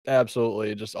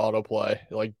Absolutely, just autoplay.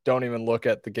 Like, don't even look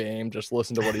at the game. Just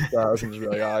listen to what he says and just be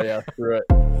like, oh, yeah, screw it.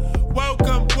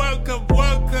 Welcome, welcome,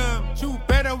 welcome to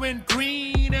Better in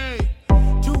Green, eh?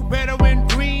 To Better in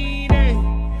Green,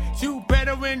 eh? To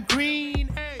Better in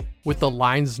Green, eh? With the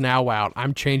lines now out,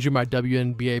 I'm changing my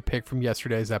WNBA pick from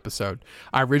yesterday's episode.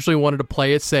 I originally wanted to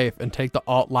play it safe and take the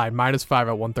alt line -5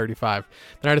 at 135.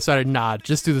 Then I decided, nah,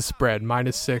 just do the spread,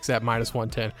 -6 at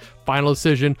 -110. Final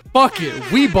decision, fuck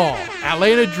it, we ball.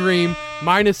 Atlanta Dream,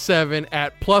 -7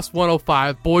 at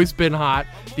 +105. Boys been hot.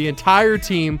 The entire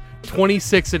team,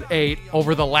 26-8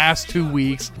 over the last 2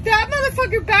 weeks. That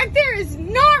motherfucker back there is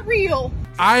not real.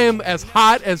 I am as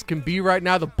hot as can be right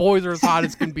now. The boys are as hot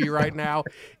as can be right now.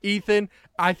 Ethan,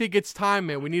 I think it's time,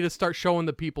 man. We need to start showing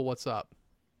the people what's up.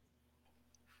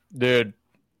 Dude,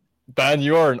 Ben,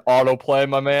 you are an autoplay,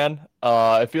 my man.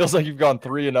 It feels like you've gone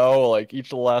 3-0 like each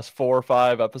of the last 4 or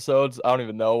 5 episodes. I don't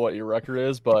even know what your record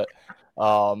is, but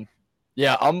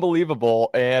yeah, unbelievable.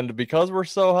 And because we're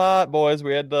so hot, boys,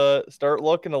 we had to start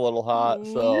looking a little hot.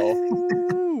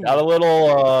 So got a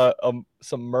little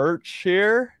some merch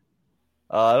here.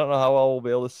 I don't know how well we'll be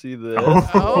able to see this.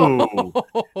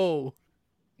 Oh.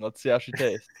 Let's see how she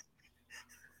tastes.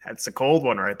 That's a cold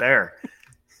one right there.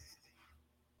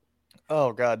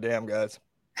 Oh, goddamn, guys.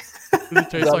 Does it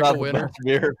taste like a winner?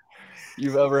 Beer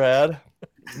you've ever had?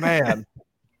 Man,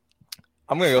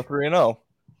 I'm going to go 3-0.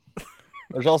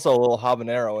 There's also a little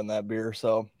habanero in that beer,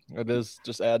 so it is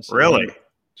just adds to Really?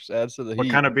 Just adds to the heat. What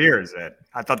kind of beer is it?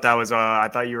 I thought that was I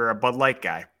thought you were a Bud Light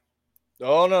guy.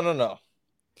 Oh, no.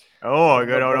 Oh, a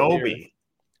good old Obi.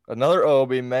 Another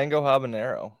Obi mango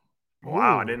habanero.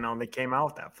 Wow, Ooh. I didn't know they came out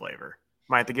with that flavor.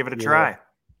 Might have to give it a try.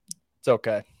 It's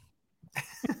okay.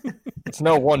 It's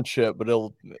no one chip, but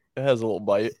it has a little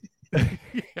bite.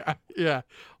 Yeah.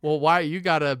 Well, Wyatt, you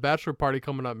got a bachelor party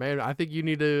coming up, man. I think you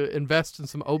need to invest in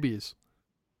some Obies.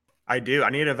 I do. I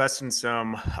need to invest in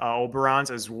some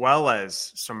Oberons as well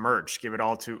as some merch. Give it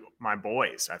all to my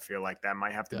boys. I feel like that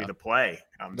might have to be the play.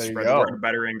 There you Spread go. the word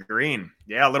Better in Green.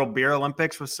 Yeah, a little beer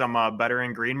Olympics with some Better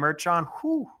in Green merch on.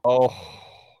 Whew. Oh,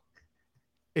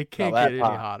 It can't Now get that's any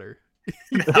hot. hotter.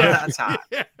 That's hot.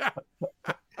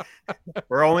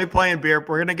 We're only playing beer.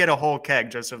 We're going to get a whole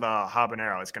keg just of the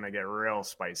habanero. It's going to get real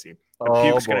spicy. The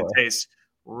puke's going to taste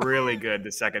really good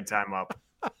the second time up.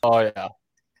 Oh, yeah.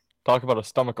 Talk about a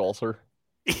stomach ulcer.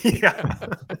 Yeah.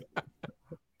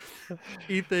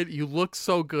 Ethan, you look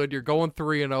so good. You're going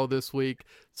 3-0 this week.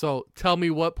 So tell me,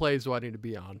 what plays do I need to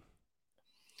be on?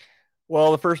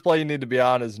 Well, the first play you need to be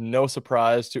on is no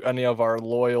surprise to any of our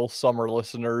loyal summer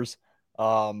listeners.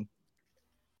 Some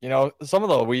of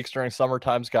the weeks during summer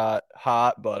times got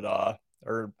hot, but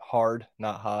or hard,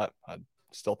 not hot. I'm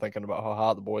still thinking about how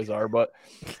hot the boys are, but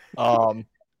the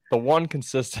one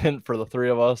consistent for the three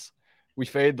of us, we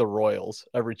fade the Royals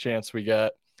every chance we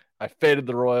get. I faded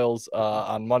the Royals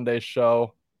on Monday's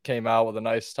show, came out with a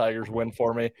nice Tigers win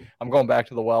for me. I'm going back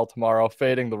to the well tomorrow,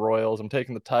 fading the Royals. I'm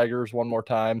taking the Tigers one more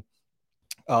time.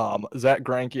 Zach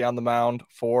Greinke on the mound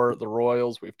for the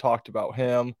Royals. We've talked about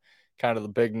him, kind of the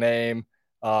big name,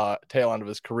 tail end of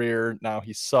his career. Now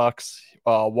he sucks.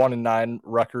 1-9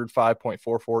 record,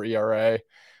 5.44 ERA.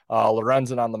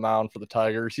 Lorenzen on the mound for the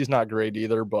Tigers. He's not great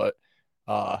either, but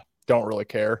don't really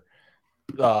care.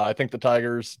 I think the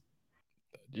Tigers,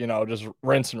 just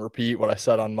rinse and repeat what I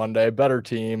said on Monday. Better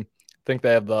team. I think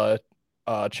they have the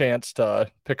chance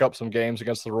to pick up some games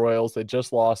against the Royals. They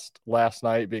just lost last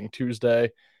night, being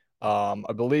Tuesday.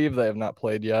 I believe they have not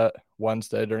played yet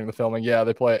Wednesday during the filming. Yeah,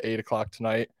 they play at 8:00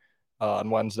 tonight on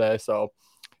Wednesday. So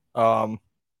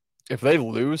if they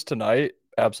lose tonight,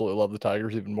 absolutely love the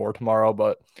Tigers even more tomorrow.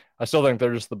 But I still think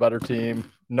they're just the better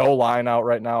team. No line out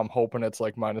right now. I'm hoping it's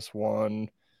like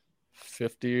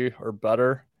 -150 or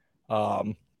better.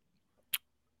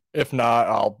 If not,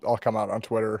 I'll come out on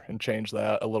Twitter and change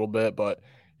that a little bit. But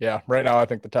yeah, right now I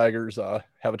think the Tigers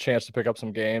have a chance to pick up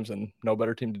some games, and no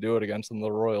better team to do it against than the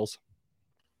Royals.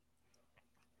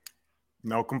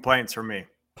 No complaints from me.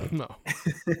 No.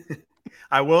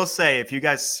 I will say, if you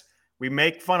guys, we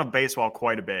make fun of baseball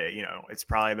quite a bit. It's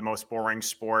probably the most boring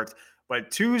sport.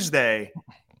 But Tuesday,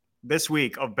 this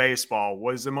week of baseball,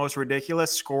 was the most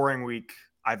ridiculous scoring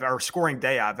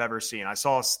day I've ever seen. I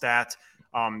saw a stat.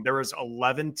 There was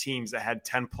 11 teams that had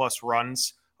 10-plus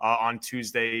runs on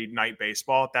Tuesday night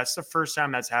baseball. That's the first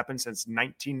time that's happened since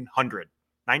 1900,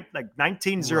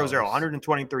 1900,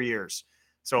 123 years.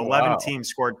 So 11 teams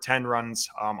scored 10 runs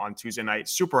on Tuesday night.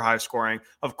 Super high scoring.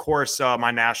 Of course, my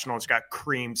Nationals got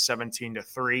creamed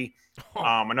 17-3.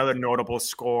 Another notable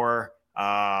score,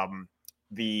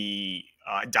 the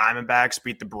Diamondbacks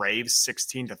beat the Braves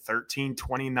 16-13,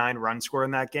 29 run score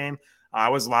in that game. I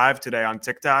was live today on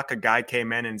TikTok. A guy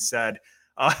came in and said,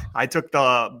 I took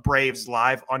the Braves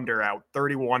live under at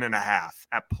 31.5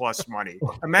 at plus money.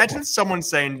 Imagine someone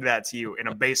saying that to you in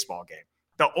a baseball game.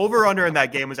 The over-under in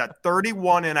that game was at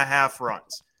 31.5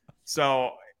 runs.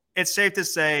 So it's safe to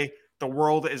say the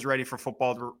world is ready for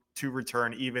football to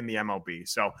return, even the MLB.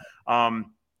 So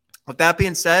with that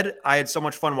being said, I had so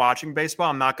much fun watching baseball.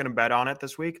 I'm not going to bet on it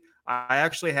this week. I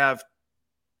actually have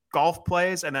golf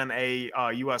plays and then a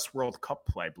U.S. World Cup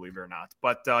play, believe it or not.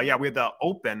 But yeah, we had the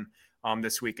Open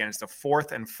this weekend. It's the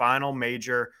fourth and final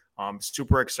major.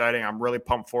 Super exciting. I'm really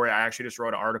pumped for it. I actually just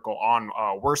wrote an article on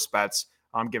worst bets.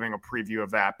 I'm giving a preview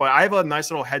of that. But I have a nice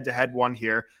little head-to-head one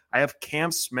here. I have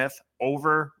Cam Smith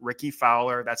over Ricky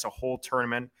Fowler. That's a whole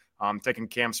tournament. Taking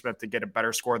Cam Smith to get a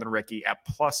better score than Ricky at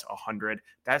plus 100.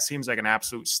 That seems like an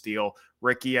absolute steal.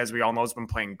 Ricky, as we all know, has been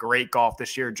playing great golf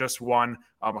this year. Just won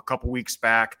a couple weeks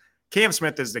back. Cam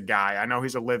Smith is the guy. I know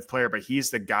he's a live player, but he's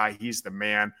the guy. He's the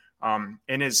man.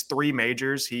 In his 3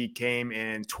 majors, he came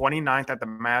in 29th at the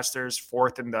Masters,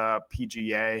 4th in the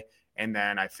PGA, and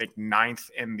then I think 9th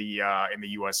in the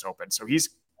U.S. Open. So he's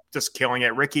just killing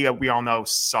it. Ricky, we all know,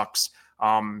 sucks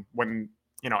when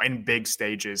in big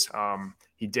stages.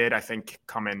 He did, I think,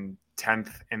 come in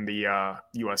 10th in the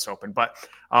U.S. Open. But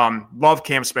love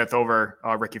Cam Smith over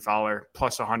Ricky Fowler,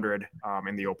 plus 100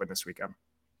 in the Open this weekend.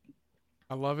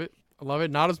 I love it. I love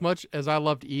it. Not as much as I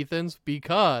loved Ethan's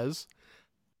because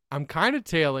I'm kind of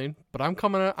tailing, but I'm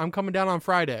coming down on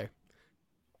Friday.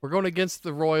 We're going against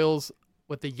the Royals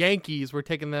with the Yankees. We're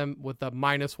taking them with a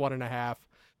minus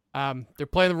 1.5. They're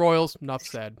playing the Royals. Enough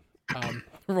said.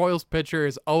 The Royals pitcher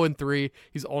is 0-3.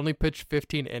 He's only pitched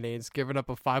 15 innings, giving up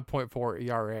a 5.4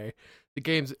 ERA. The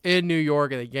game's in New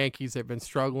York, and the Yankees have been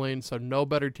struggling, so no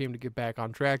better team to get back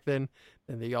on track than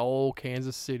the old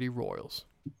Kansas City Royals.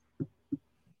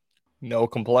 No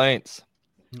complaints.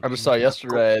 I just saw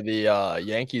yesterday the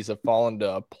Yankees have fallen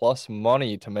to plus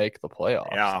money to make the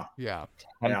playoffs. Yeah.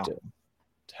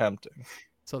 Tempting.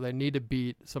 So they need to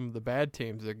beat some of the bad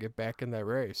teams to get back in that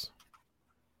race.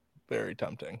 Very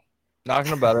tempting. Not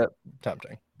going to bet it.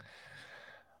 Tempting.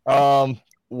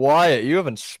 Wyatt, you have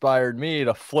inspired me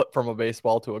to flip from a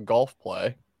baseball to a golf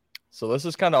play. So this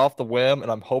is kind of off the whim,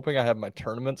 and I'm hoping I have my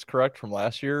tournaments correct from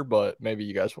last year, but maybe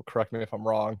you guys will correct me if I'm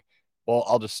wrong. Well,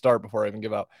 I'll just start before I even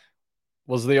give out.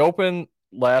 Was the Open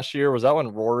last year, was that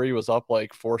when Rory was up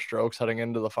like 4 strokes heading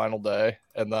into the final day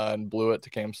and then blew it to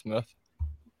Cam Smith?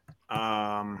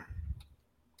 I'm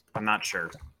not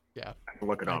sure. Yeah. I can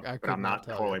look it up, but I'm not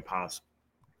totally positive.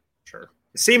 Sure.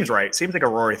 It seems right. It seems like a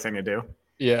Rory thing to do.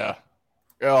 Yeah.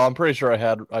 I'm pretty sure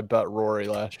I bet Rory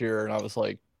last year, and I was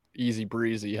like easy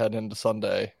breezy heading into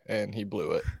Sunday, and he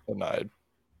blew it. And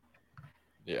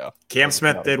Cam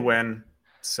Smith did win,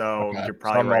 so you're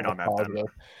probably right on that then.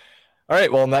 All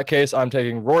right, well, in that case, I'm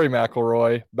taking Rory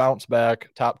McIlroy, bounce back,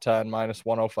 top 10, minus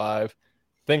 105.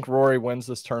 Think Rory wins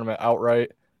this tournament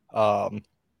outright.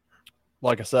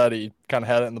 Like I said, he kind of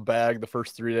had it in the bag the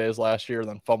first 3 days last year,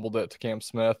 then fumbled it to Cam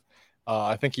Smith.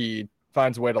 I think he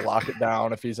finds a way to lock it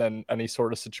down if he's in any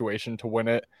sort of situation to win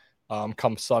it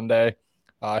come Sunday.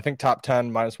 I think top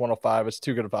 10 minus 105 is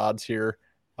too good of odds here.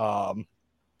 I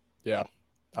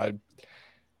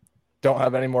don't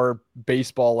have any more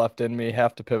baseball left in me.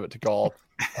 Have to pivot to golf.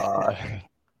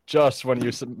 Just when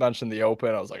you mentioned the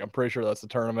Open, I was like, I'm pretty sure that's the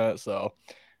tournament. So,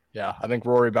 yeah, I think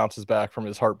Rory bounces back from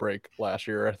his heartbreak last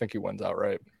year. I think he wins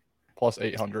outright. Plus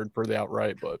 800 for the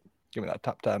outright, but give me that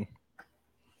top 10.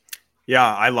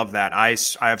 Yeah, I love that. I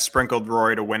have sprinkled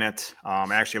Rory to win it.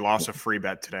 I actually lost a free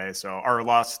bet today, or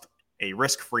lost a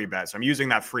risk-free bet. So I'm using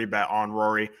that free bet on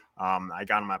Rory. I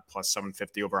got him at plus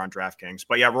 750 over on DraftKings.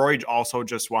 But yeah, Rory also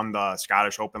just won the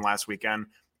Scottish Open last weekend,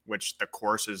 which the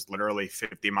course is literally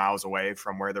 50 miles away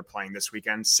from where they're playing this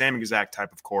weekend. Same exact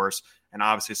type of course. And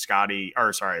obviously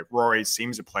Rory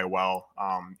seems to play well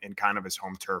in kind of his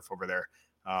home turf over there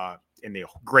in the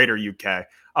greater UK.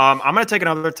 I'm going to take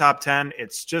another top 10.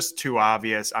 It's just too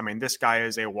obvious. I mean, this guy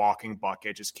is a walking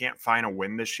bucket. Just can't find a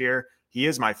win this year. He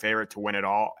is my favorite to win it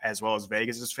all, as well as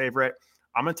Vegas's favorite.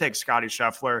 I'm going to take Scotty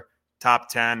Scheffler, top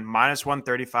 10, minus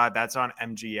 135. That's on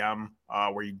MGM,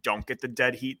 where you don't get the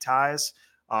dead heat ties.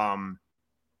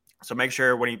 So make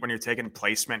sure when you're taking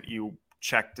placement, you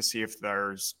check to see if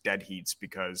there's dead heats,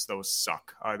 because those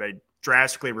suck. They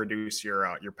drastically reduce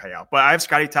your payout. But I have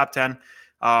Scotty top 10.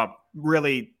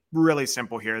 Really, really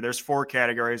simple here. There's 4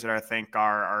 categories that I think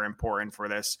are important for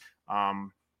this.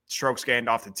 Strokes gained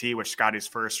off the tee, which Scotty's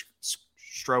first.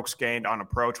 Strokes gained on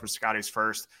approach, which Scotty's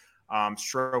first.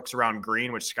 Strokes around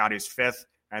green, which Scotty's 5th.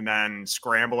 And then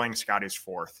scrambling, Scotty's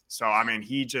 4th. So, I mean,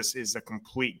 he just is a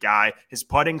complete guy. His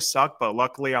putting sucked, but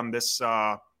luckily on this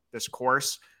this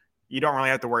course, you don't really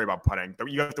have to worry about putting.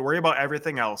 You have to worry about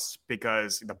everything else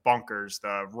because the bunkers,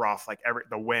 the rough, like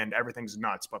the wind, everything's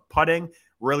nuts. But putting,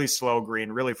 really slow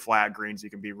green, really flat greens, you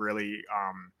can be really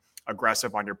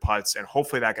aggressive on your putts, and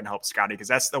hopefully that can help Scotty because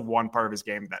that's the one part of his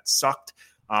game that sucked.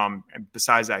 And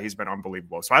besides that, he's been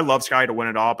unbelievable. So I love Scotty to win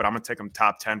it all, but I'm going to take him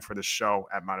top 10 for the show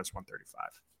at minus 135.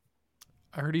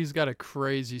 I heard he's got a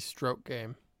crazy stroke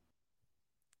game.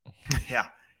 Yeah,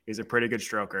 he's a pretty good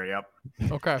stroker.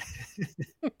 Yep. Okay.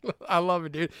 I love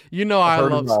it, dude. You know I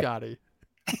love Scotty.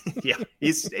 Yeah,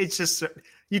 it's just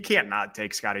you can't not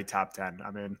take Scotty top 10.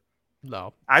 I mean,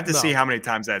 no. I have to see how many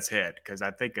times that's hit because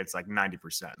I think it's like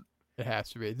 90%. It has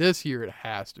to be. This year it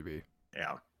has to be.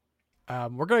 Yeah.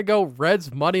 We're going to go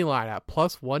Reds money line at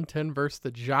plus 110 versus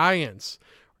the Giants.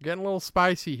 We're getting a little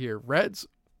spicy here. Reds,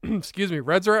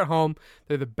 Reds are at home.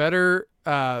 They're the better,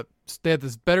 they have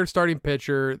this better starting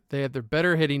pitcher. They have their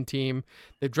better hitting team.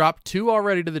 They've dropped 2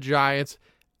 already to the Giants.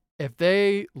 If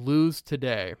they lose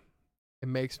today, it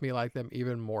makes me like them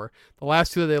even more. The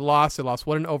last 2 that they lost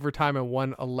 1 in overtime and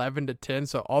 1 11-10.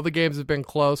 So all the games have been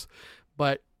close.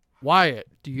 But Wyatt,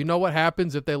 do you know what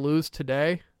happens if they lose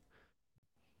today?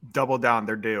 Double down.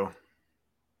 They're due.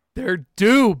 They're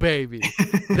due, baby.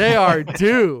 They are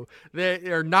due.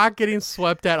 They are not getting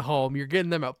swept at home. You're getting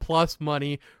them at plus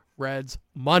money. Reds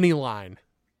money line.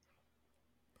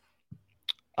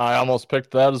 I almost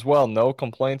picked that as well. No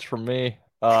complaints from me.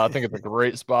 I think it's a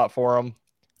great spot for them.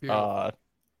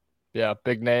 Yeah,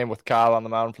 big name with Cobb on the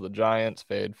mound for the Giants.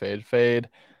 Fade.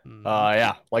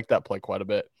 Yeah, like that play quite a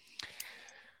bit.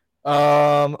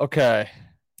 Okay.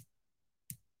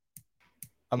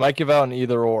 I might give out an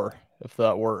either or if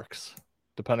that works,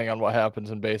 depending on what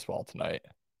happens in baseball tonight.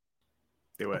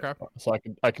 Do it. Okay. So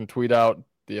I can tweet out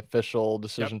the official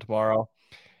decision tomorrow.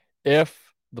 If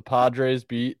the Padres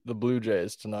beat the Blue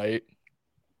Jays tonight,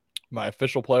 my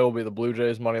official play will be the Blue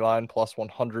Jays money line plus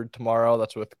 100 tomorrow.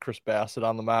 That's with Chris Bassett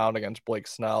on the mound against Blake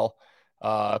Snell.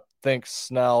 I think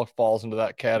Snell falls into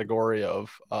that category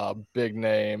of big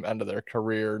name, end of their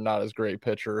career, not as great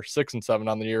pitcher, 6-7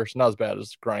 on the year, so not as bad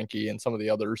as Greinke and some of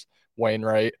the others,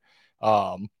 Wainwright,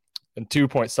 and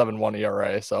 2.71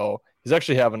 ERA. So he's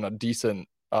actually having a decent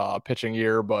pitching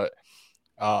year, but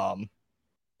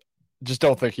just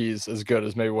don't think he's as good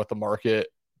as maybe what the market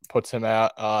puts him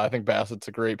at. I think Bassett's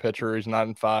a great pitcher. He's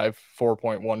 9-5,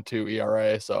 4.12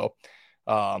 ERA. So,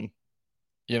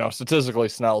 statistically,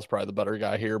 Snell's probably the better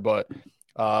guy here, but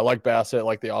I like Bassett, I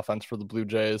like the offense for the Blue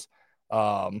Jays.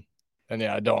 And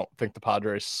yeah, I don't think the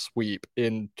Padres sweep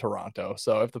in Toronto.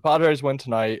 So if the Padres win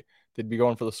tonight, they'd be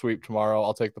going for the sweep tomorrow.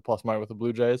 I'll take the plus money with the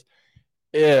Blue Jays.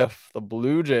 If the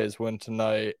Blue Jays win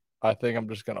tonight, I think I'm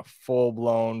just going to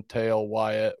full-blown tail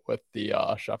Wyatt with the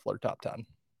Scheffler top 10.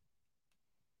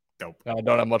 Dope. I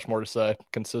don't have much more to say.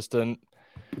 Consistent,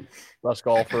 best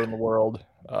golfer in the world.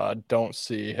 Don't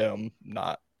see him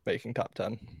not making top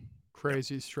 10.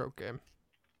 Crazy stroke game.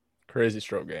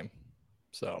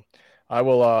 So I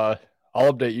will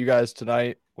I'll update you guys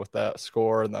tonight with that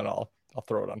score, and then I'll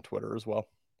throw it on Twitter as well.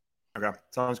 Okay,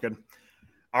 sounds good.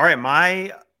 All right,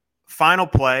 my final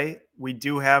play, we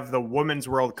do have the Women's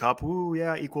World Cup. Ooh,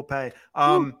 yeah, equal pay.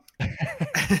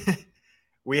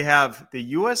 We have the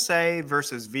USA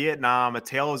versus Vietnam, a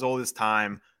tale as old as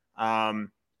time.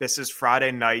 This is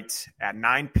Friday night at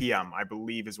 9 p.m., I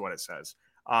believe is what it says.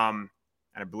 And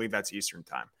I believe that's Eastern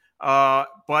time.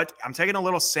 But I'm taking a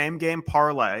little same game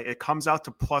parlay. It comes out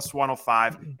to plus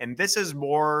 105. And this is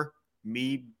more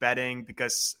me betting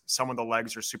because some of the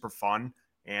legs are super fun.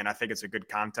 And I think it's a good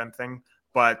content thing.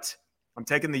 But I'm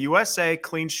taking the USA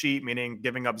clean sheet, meaning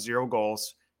giving up 0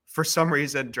 goals. For some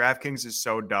reason, DraftKings is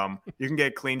so dumb. You can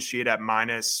get clean sheet at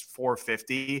minus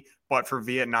 450, but for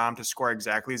Vietnam to score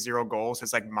exactly 0 goals,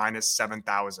 it's like minus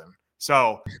 7,000.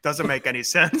 So it doesn't make any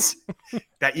sense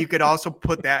that you could also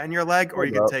put that in your leg, or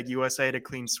you could take USA to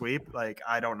clean sweep. Like,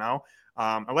 I don't know,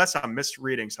 unless I'm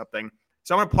misreading something.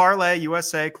 So I'm going to parlay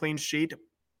USA clean sheet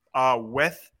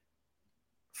with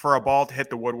for a ball to hit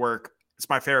the woodwork. It's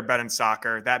my favorite bet in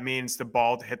soccer. That means the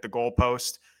ball to hit the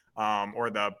goalpost or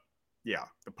the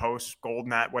post, goal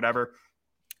net, whatever.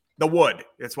 The wood.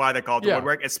 It's why they call it the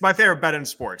woodwork. It's my favorite bet in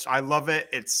sports. I love it.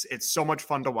 It's so much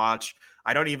fun to watch.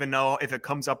 I don't even know if it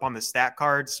comes up on the stat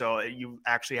card, so you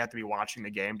actually have to be watching the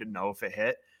game to know if it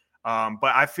hit.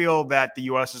 But I feel that the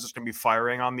U.S. is just going to be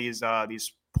firing on these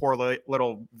poor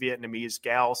little Vietnamese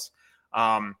gals.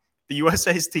 The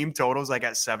USA's team total is like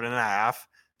at 7.5,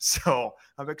 so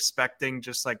I'm expecting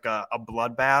just like a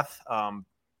bloodbath.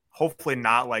 Hopefully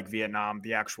not like Vietnam,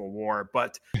 the actual war,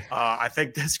 but I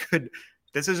think this could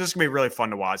this is just gonna be really fun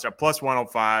to watch. A plus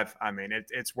 105. I mean,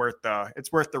 it's worth the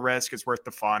risk. It's worth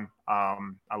the fun. I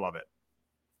love it.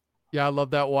 Yeah, I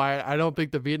love that, Wyatt. I don't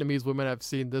think the Vietnamese women have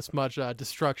seen this much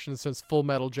destruction since Full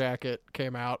Metal Jacket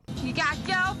came out. You got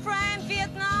girlfriend,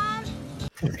 Vietnam?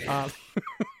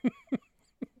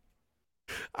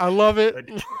 I love it.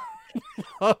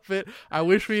 Love it. I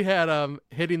wish we had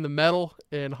hitting the metal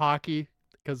in hockey,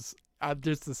 because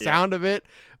just the sound of it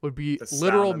would be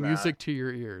literal music to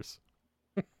your ears.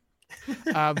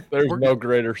 There's no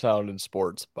greater sound in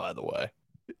sports, by the way.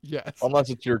 Yes. Unless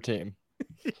it's your team.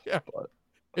 Yeah. But.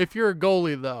 If you're a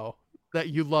goalie, though, that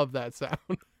you love that sound.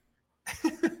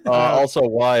 Also,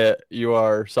 Wyatt, you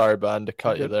are, sorry, Ben, to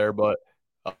cut you there, but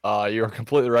you are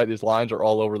completely right. These lines are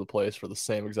all over the place for the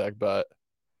same exact bet.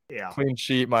 Yeah. Clean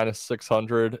sheet minus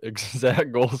 600.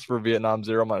 Exact goals for Vietnam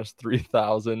 0 minus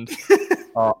 3,000.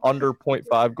 Under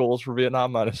 0.5 goals for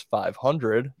Vietnam minus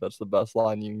 500. That's the best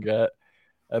line you can get.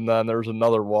 And then there's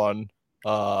another one.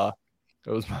 It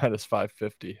was minus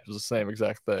 550. It was the same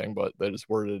exact thing, but they just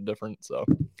worded it different. So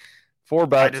 4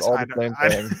 bets, all the same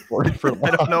thing. 4 different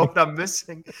I don't know what I'm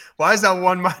missing. Why is that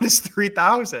one minus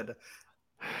 3,000?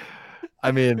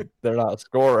 I mean, they're not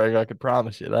scoring. I could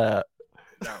promise you that.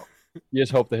 No. You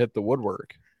just hope they hit the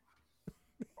woodwork.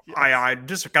 I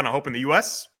just kind of hoping the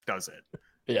U.S. does it.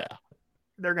 Yeah.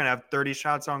 They're going to have 30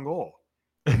 shots on goal.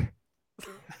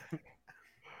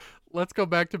 Let's go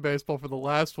back to baseball for the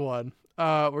last one.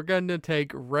 We're going to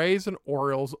take Rays and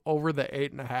Orioles over the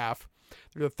 8.5.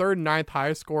 They're the third and ninth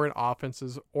highest scoring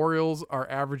offenses. Orioles are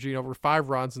averaging over 5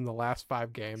 runs in the last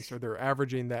 5 games, or they're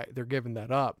averaging that. They're giving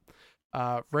that up.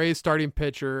 Rays starting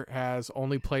pitcher has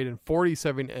only played in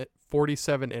 47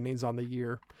 innings on the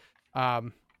year. I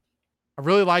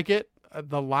really like it.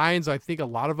 The lines, I think a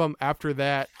lot of them after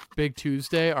that Big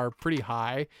Tuesday are pretty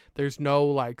high. There's no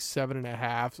like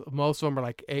 7.5. Most of them are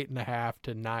like 8.5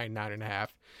 to 9.5.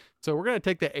 So we're going to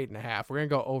take the 8.5. We're going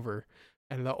to go over.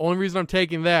 And the only reason I'm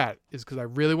taking that is because I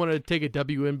really wanted to take a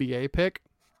WNBA pick.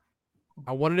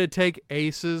 I wanted to take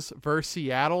Aces versus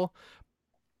Seattle.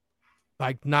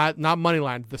 Like not money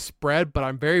line, the spread, but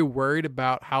I'm very worried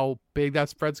about how big that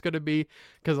spread's going to be,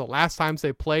 because the last times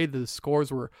they played, the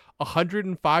scores were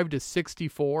 105 to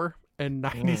 64 and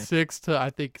 96 to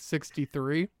I think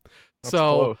 63. That's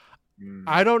so close.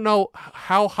 I don't know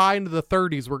how high into the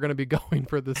 30s we're going to be going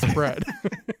for the spread.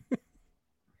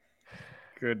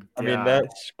 Good. I mean,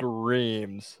 that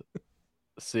screams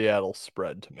Seattle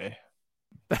spread to me.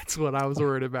 That's what I was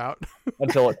worried about.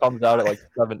 Until it comes out at like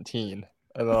 17.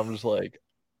 And then I'm just like,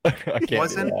 I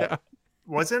can't.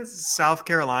 Wasn't South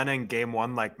Carolina in game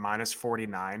 1 like minus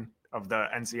 49 of the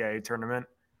NCAA tournament?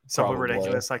 Something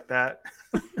ridiculous like that.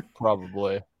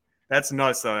 Probably. That's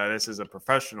nuts, though. This is a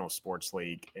professional sports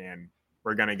league, and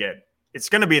it's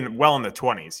going to be well in the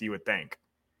 20s, you would think.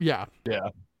 Yeah.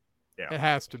 Yeah. It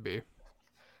has to be.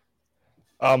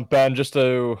 Ben, just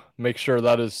to make sure,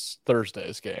 that is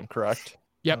Thursday's game, correct?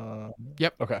 Yep.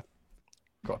 Yep. Okay.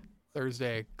 Cool.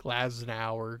 Thursday,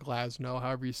 Glasnow or Glasnow,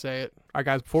 however you say it. All right,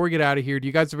 guys, before we get out of here, do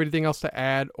you guys have anything else to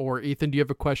add? Or Ethan, do you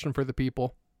have a question for the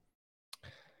people?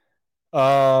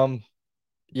 Yeah,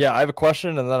 I have a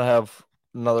question, and then I have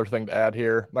another thing to add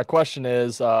here. My question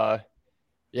is,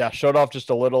 showed off just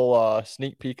a little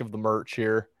sneak peek of the merch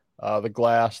here, the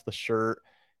glass, the shirt.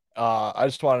 I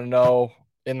just want to know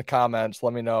in the comments,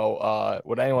 let me know,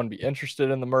 would anyone be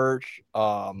interested in the merch?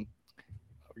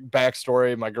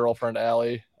 Backstory, my girlfriend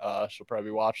Allie, she'll probably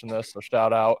be watching this, so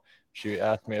shout out. She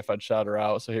asked me if I'd shout her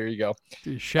out, so here you go.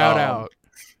 Dude, shout out.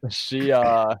 She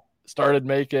started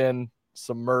making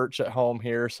some merch at home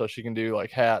here, so she can do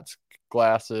like hats,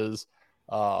 glasses,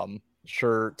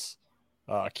 shirts,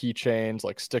 keychains,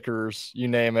 like stickers, you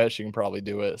name it, she can probably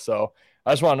do it. So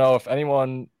I just want to know if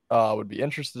anyone would be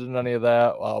interested in any of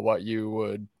that, what you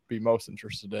would be most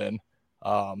interested in.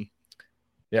 I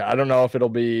don't know if it'll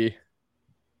be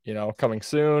coming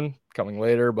soon, coming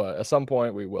later, but at some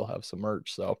point we will have some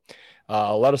merch. So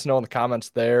let us know in the comments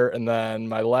there. And then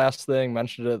my last thing,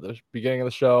 mentioned it at the beginning of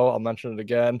the show, I'll mention it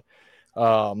again.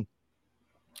 The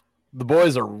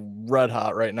boys are red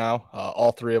hot right now,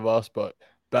 all 3 of us, but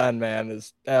Ben, man,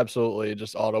 is absolutely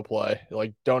just autoplay.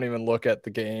 Like, don't even look at the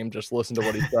game, just listen to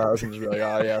what he says and just be like,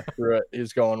 oh yeah, screw it.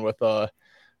 He's going with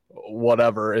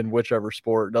whatever in whichever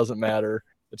sport, doesn't matter.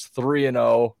 It's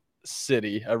 3-0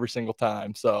 City every single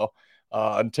time. So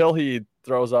until he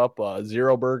throws up a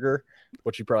 0 burger,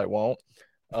 which he probably won't,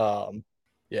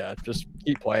 just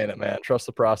keep playing it, man. Trust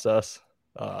the process.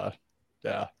 I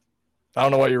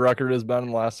don't know what your record has been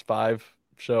in the last 5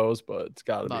 shows, but it's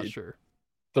got to be sure.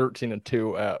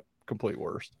 13-2 at complete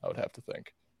worst, I would have to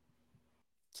think.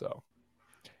 So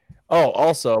Oh,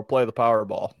 also play the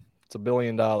Powerball. It's $1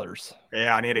 billion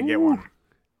Yeah, I need to get one.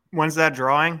 When's that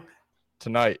drawing?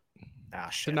 tonight. Ah,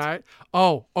 shit. Tonight.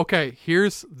 Oh, okay.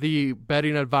 Here's the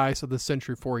betting advice of the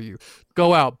century for you.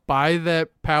 Go out, buy that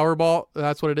Powerball.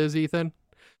 That's what it is, Ethan.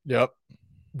 Yep.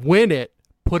 Win it.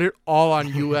 Put it all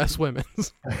on U.S.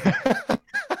 women's.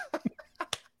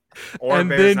 Or And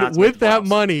Bears then not to with make the that playoffs.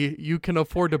 money, you can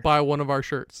afford to buy one of our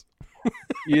shirts.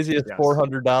 Easiest Yes.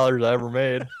 $400 I ever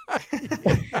made.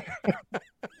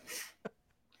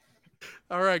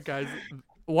 All right, guys.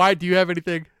 Why do you have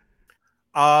anything?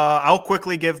 I'll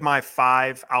quickly give my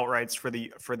 5 outrights for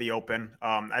the Open.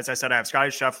 As I said, I have Scotty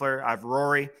Scheffler, I have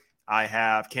Rory, I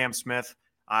have Cam Smith.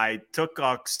 I took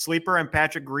Sleeper and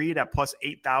Patrick Reed at plus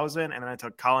 8,000, and then I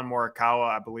took Colin Morikawa,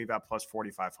 I believe, at plus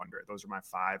 4,500. Those are my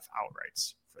 5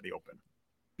 outrights for the Open.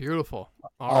 Beautiful.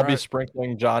 I'll be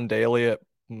sprinkling John Daly at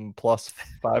plus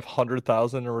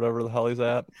 500,000 or whatever the hell he's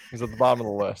at. He's at the bottom of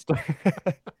the list.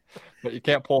 But you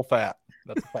can't pull fat.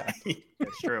 That's a fact.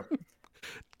 It's true.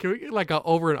 Can we get like a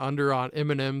over and under on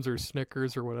M&Ms or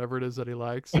Snickers or whatever it is that he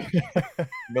likes?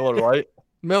 Miller Lite.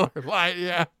 Miller Lite,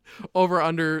 yeah. Over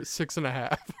under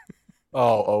 6.5.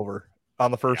 Oh, over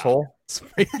on the first hole.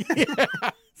 Yeah.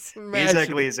 Smash it.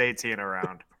 Basically, he's 18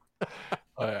 around.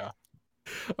 Oh yeah.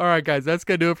 All right, guys, that's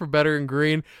going to do it for Better and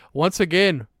Green. Once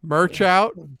again, merch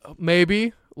out,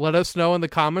 maybe. Let us know in the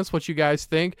comments what you guys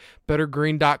think.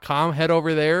 BetterGreen.com. Head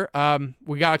over there.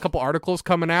 We got a couple articles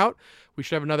coming out. We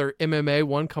should have another MMA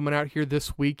one coming out here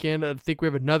this weekend. I think we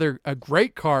have a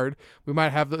great card. We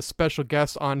might have the special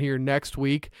guest on here next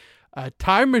week.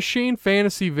 Time Machine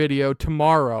fantasy video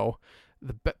tomorrow.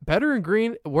 The Better and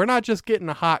Green, we're not just getting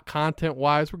hot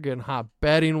content-wise, we're getting hot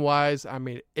betting-wise. I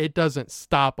mean, it doesn't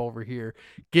stop over here.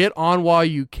 Get on while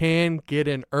you can, get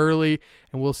in early,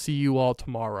 and we'll see you all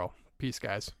tomorrow. Peace,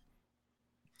 guys.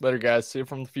 Later, guys. See you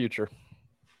from the future.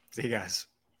 See you guys.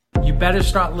 You better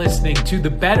start listening to the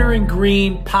Better and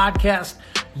Green podcast.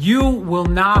 You will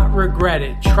not regret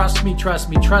it. Trust me, trust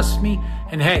me, trust me.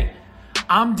 And hey,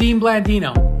 I'm Dean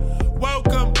Blandino.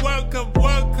 Welcome, welcome,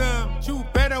 welcome to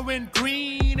Better and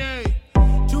Green, eh?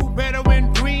 To Better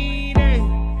and Green, eh?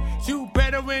 To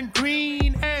Better and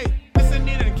Green, eh?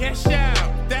 Listening to cash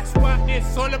out, that's what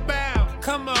it's all about.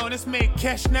 Come on, let's make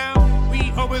cash now.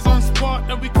 We always on spot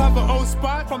and we cover all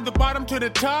spot from the bottom to the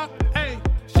top, hey.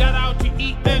 Shout out to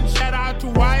Ethan, shout out to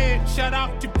Wyatt, shout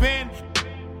out to Ben.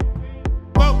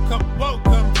 Welcome,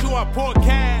 welcome to our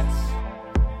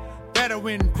podcast, Better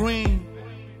and Green.